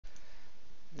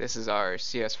This is our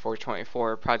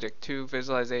CS424 Project 2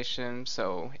 visualization.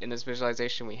 So in this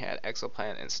visualization we had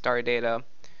exoplanet and star data.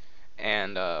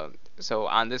 And so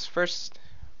on this first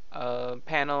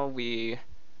panel we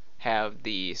have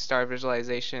the star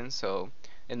visualization. So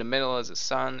in the middle is the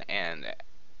sun, and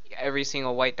every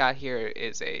single white dot here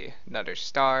is another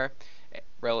star,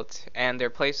 and they're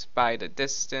placed by the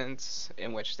distance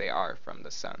in which they are from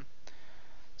the sun.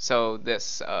 So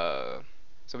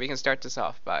so we can start this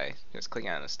off by just clicking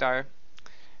on a star,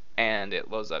 and it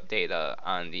loads up data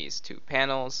on these two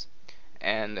panels.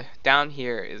 And down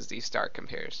here is the star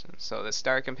comparison. So the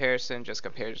star comparison just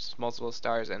compares multiple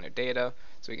stars and their data.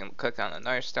 So we can click on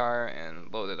another star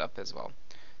and load it up as well.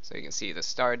 So you can see the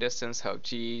star distance, how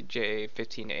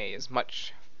GJ15A is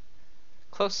much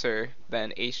closer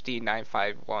than HD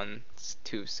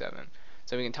 95127.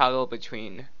 So we can toggle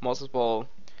between multiple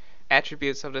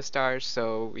attributes of the stars.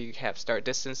 So we have star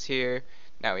distance here,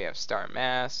 now we have star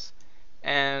mass,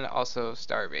 and also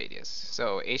star radius.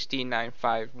 So HD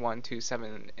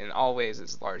 95127 in all ways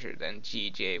is larger than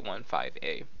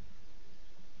GJ15A.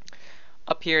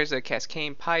 Up here is a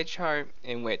cascade pie chart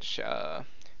in which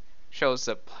shows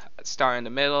the star in the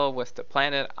middle with the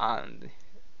planet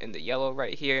in the yellow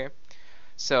right here.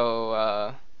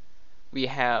 So we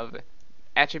have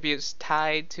attributes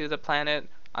tied to the planet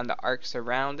on the arcs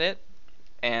around it,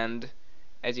 and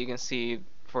as you can see,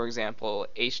 for example,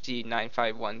 HD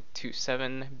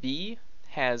 95127b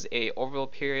has a orbital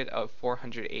period of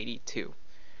 482.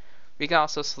 We can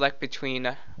also select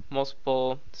between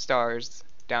multiple stars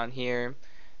down here,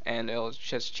 and it'll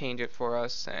just change it for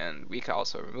us, and we can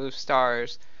also remove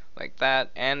stars like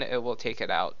that, and it will take it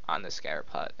out on the scatter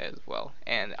plot as well,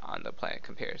 and on the planet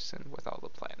comparison with all the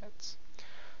planets.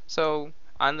 So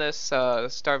on this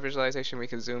star visualization, we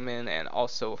can zoom in and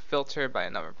also filter by a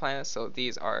number of planets. So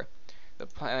these are the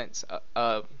planets,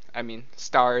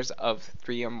 stars of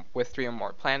with three or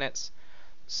more planets.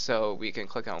 So we can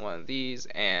click on one of these,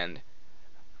 and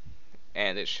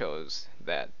it shows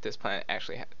that this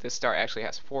star actually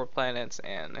has 4 planets,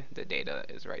 and the data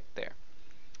is right there.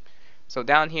 So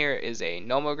down here is a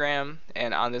nomogram,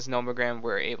 and on this nomogram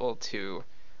we're able to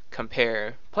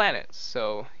compare planets.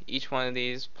 So each one of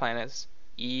these planets,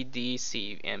 E, D,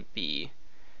 C, and B,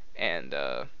 and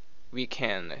we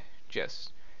can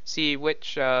just see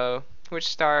which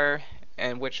star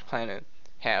and which planet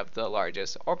have the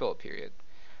largest orbital period.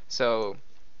 So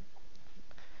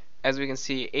as we can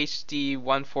see, HD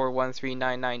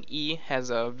 141399E has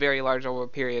a very large orbital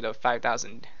period of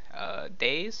 5,000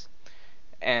 days,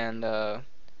 and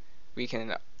we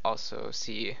can also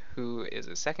see who is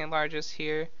the second largest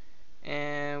here,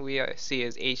 and we see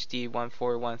is HD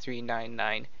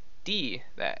 141399D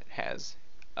that has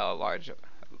a large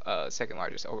second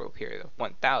largest orbital period of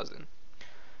 1,000.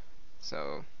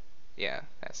 So yeah,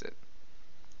 that's it.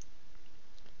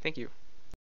 Thank you.